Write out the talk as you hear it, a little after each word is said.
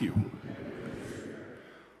You.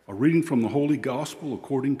 A reading from the Holy Gospel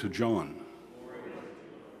according to John.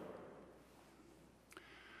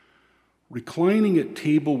 Reclining at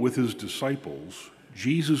table with his disciples,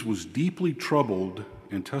 Jesus was deeply troubled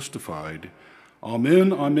and testified,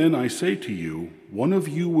 "Amen, amen, I say to you, one of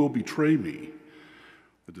you will betray me."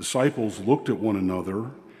 The disciples looked at one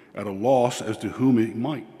another at a loss as to who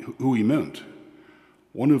he meant.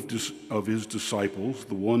 One of his disciples,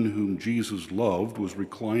 the one whom Jesus loved, was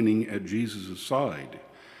reclining at Jesus' side.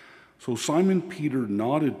 So Simon Peter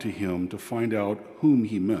nodded to him to find out whom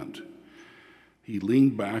he meant. He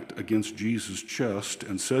leaned back against Jesus' chest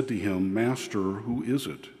and said to him, "Master, who is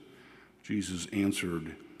it?" Jesus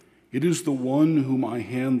answered, "It is the one whom I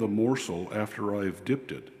hand the morsel after I have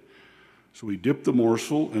dipped it." So he dipped the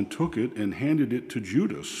morsel and took it and handed it to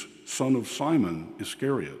Judas, son of Simon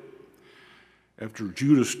Iscariot. After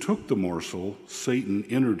Judas took the morsel, Satan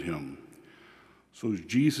entered him. So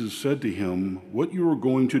Jesus said to him, "What you are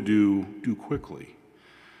going to do, do quickly."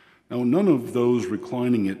 Now none of those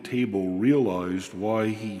reclining at table realized why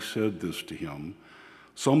he said this to him.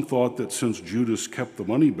 Some thought that since Judas kept the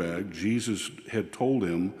money bag, Jesus had told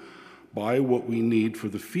him, "Buy what we need for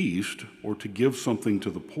the feast, or to give something to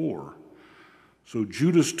the poor." So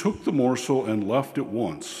Judas took the morsel and left at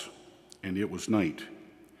once, and it was night.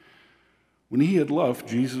 When he had left,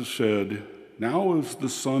 Jesus said, "Now is the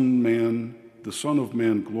Son of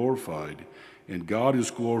Man glorified, and God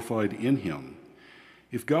is glorified in him.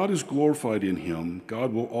 If God is glorified in him,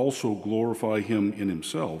 God will also glorify him in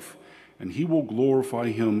himself, and he will glorify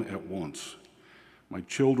him at once. My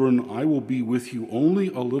children, I will be with you only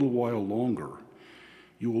a little while longer.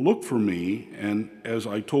 You will look for me, and as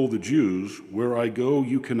I told the Jews, where I go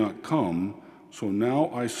you cannot come, so now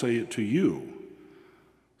I say it to you."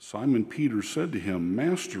 Simon Peter said to him,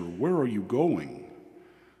 "Master, where are you going?"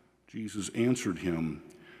 Jesus answered him,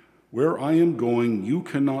 "Where I am going, you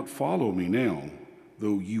cannot follow me now,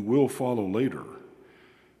 though you will follow later."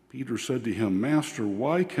 Peter said to him, "Master,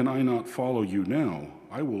 why can I not follow you now?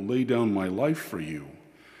 I will lay down my life for you."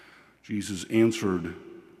 Jesus answered,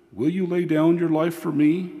 "Will you lay down your life for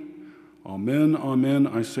me? Amen, amen,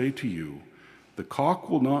 I say to you, the cock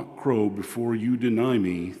will not crow before you deny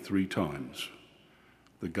me 3 times.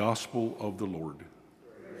 The Gospel of the Lord.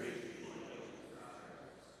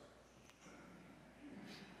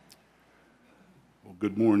 Well,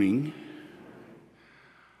 good morning.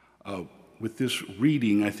 With this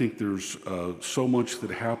reading, I think there's so much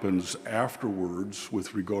that happens afterwards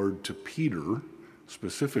with regard to Peter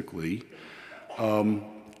specifically.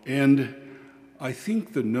 And I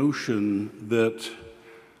think the notion that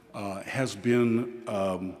has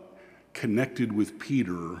been connected with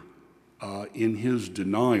Peter in his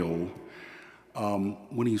denial,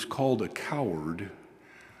 when he's called a coward,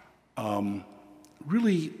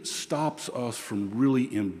 really stops us from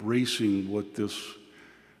really embracing what this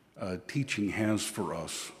teaching has for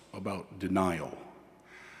us about denial.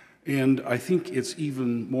 And I think it's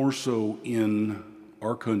even more so in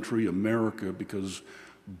our country, America, because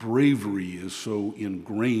bravery is so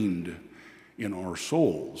ingrained in our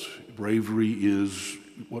souls. Bravery is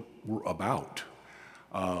what we're about.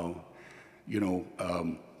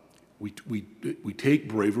 We take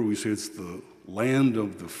bravery, we say it's the land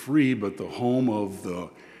of the free, but the home of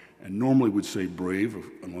the, and normally we'd say brave,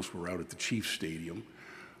 unless we're out at the Chiefs Stadium.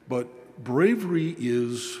 But bravery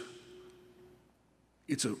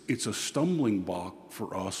it's a stumbling block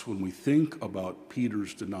for us when we think about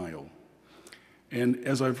Peter's denial. And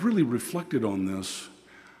as I've really reflected on this,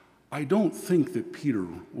 I don't think that Peter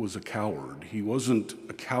was a coward. He wasn't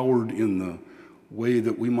a coward in the way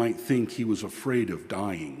that we might think he was afraid of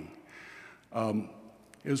dying.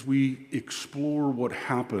 As we explore what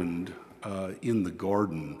happened in the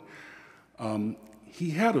garden, he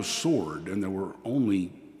had a sword, and there were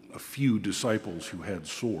only a few disciples who had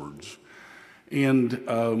swords. And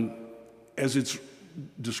as it's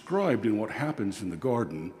described in what happens in the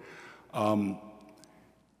garden,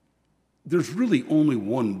 there's really only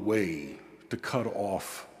one way to cut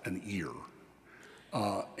off an ear.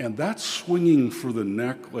 And that's swinging for the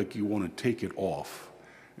neck like you want to take it off.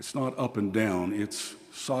 It's not up and down, it's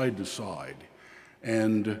side to side.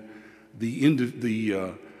 And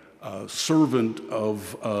the servant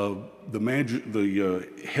of the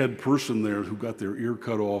head person there who got their ear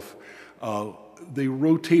cut off, they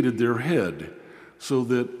rotated their head so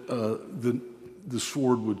that the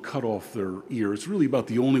sword would cut off their ear. It's really about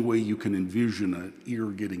the only way you can envision an ear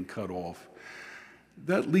getting cut off.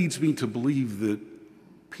 That leads me to believe that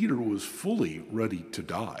Peter was fully ready to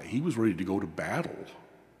die. He was ready to go to battle.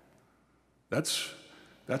 That's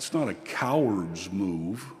not a coward's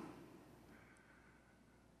move.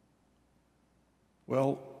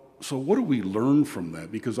 Well, so what do we learn from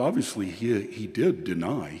that? Because obviously he did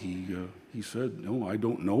deny. He said, "No, I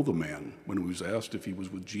don't know the man," when he was asked if he was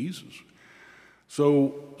with Jesus. So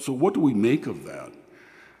what do we make of that?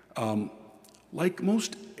 Like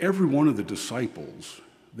most every one of the disciples,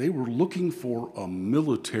 they were looking for a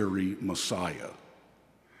military Messiah.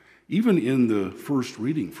 Even in the first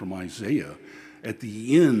reading from Isaiah, at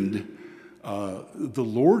the end, the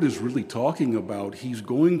Lord is really talking about he's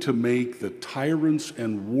going to make the tyrants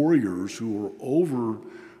and warriors who are over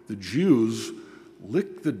the Jews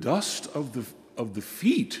lick the dust of the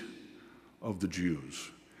feet of the Jews.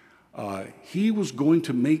 He was going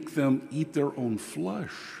to make them eat their own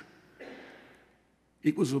flesh.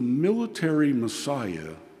 It was a military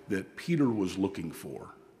Messiah that Peter was looking for.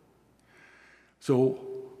 So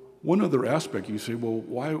one other aspect, you say, well,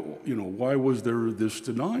 why was there this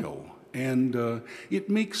denial? And it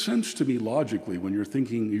makes sense to me logically when you're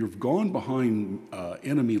thinking you've gone behind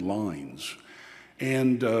enemy lines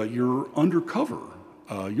and you're undercover.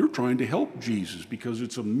 You're trying to help Jesus because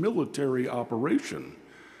it's a military operation.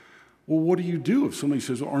 Well, what do you do if somebody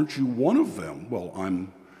says, aren't you one of them? Well,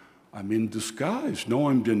 I'm in disguise. No,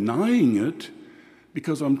 I'm denying it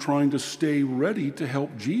because I'm trying to stay ready to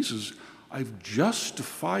help Jesus. I've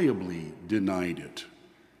justifiably denied it.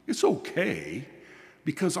 It's okay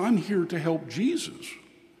because I'm here to help Jesus.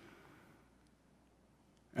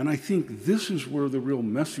 And I think this is where the real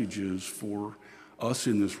message is for us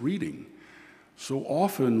in this reading. So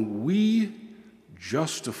often we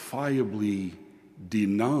justifiably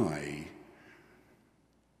deny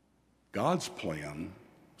God's plan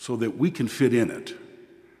so that we can fit in it,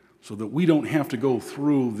 so that we don't have to go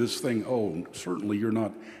through this thing. Oh, certainly you're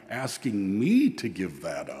not asking me to give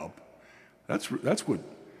that up. That's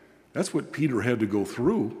what Peter had to go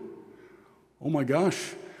through. Oh my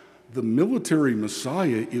gosh, the military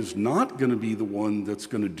Messiah is not going to be the one that's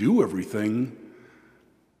going to do everything.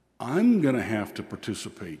 I'm going to have to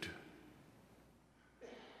participate.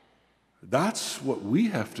 That's what we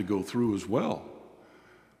have to go through as well.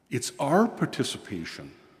 It's our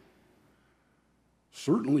participation.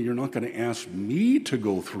 Certainly, you're not going to ask me to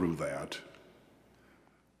go through that.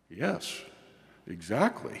 Yes,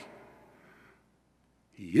 exactly.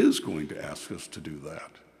 He is going to ask us to do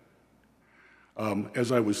that.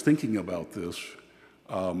 As I was thinking about this,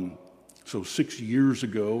 so 6 years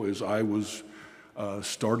ago, as I was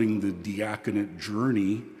starting the diaconate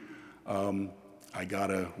journey, I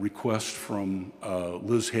got a request from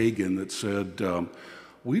Liz Hagen that said,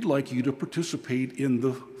 we'd like you to participate in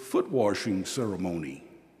the foot washing ceremony.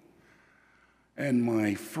 And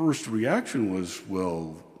my first reaction was,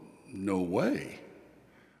 well, no way.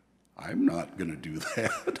 I'm not going to do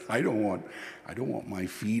that. I don't want my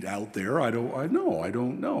feet out there. I don't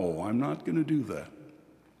know. I'm not going to do that.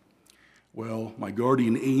 Well, my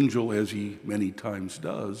guardian angel, as he many times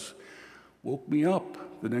does, woke me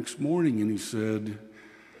up the next morning and he said,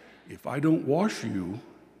 if I don't wash you,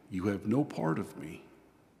 you have no part of me.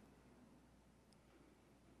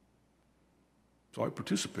 So I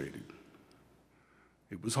participated.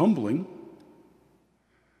 It was humbling,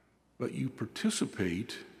 but you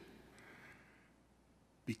participate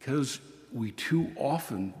because we too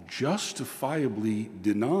often justifiably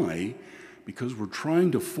deny because we're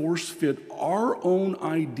trying to force fit our own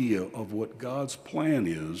idea of what God's plan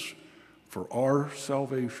is for our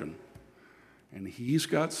salvation. And he's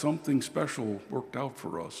got something special worked out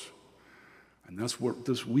for us. And that's what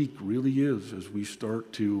this week really is, as we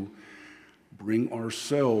start to bring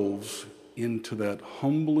ourselves into that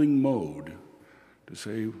humbling mode to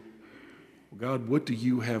say, God, what do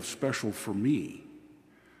you have special for me?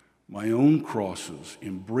 My own crosses,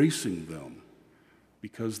 embracing them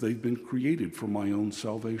because they've been created for my own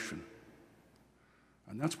salvation.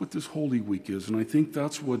 And that's what this Holy Week is. And I think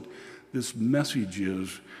that's what this message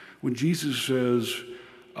is. When Jesus says,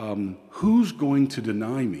 who's going to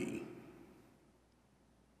deny me?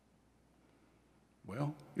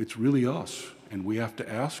 Well, it's really us. And we have to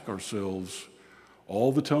ask ourselves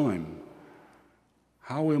all the time,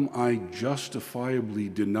 how am I justifiably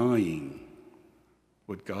denying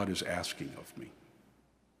what God is asking of me?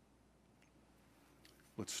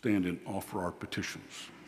 Let's stand and offer our petitions.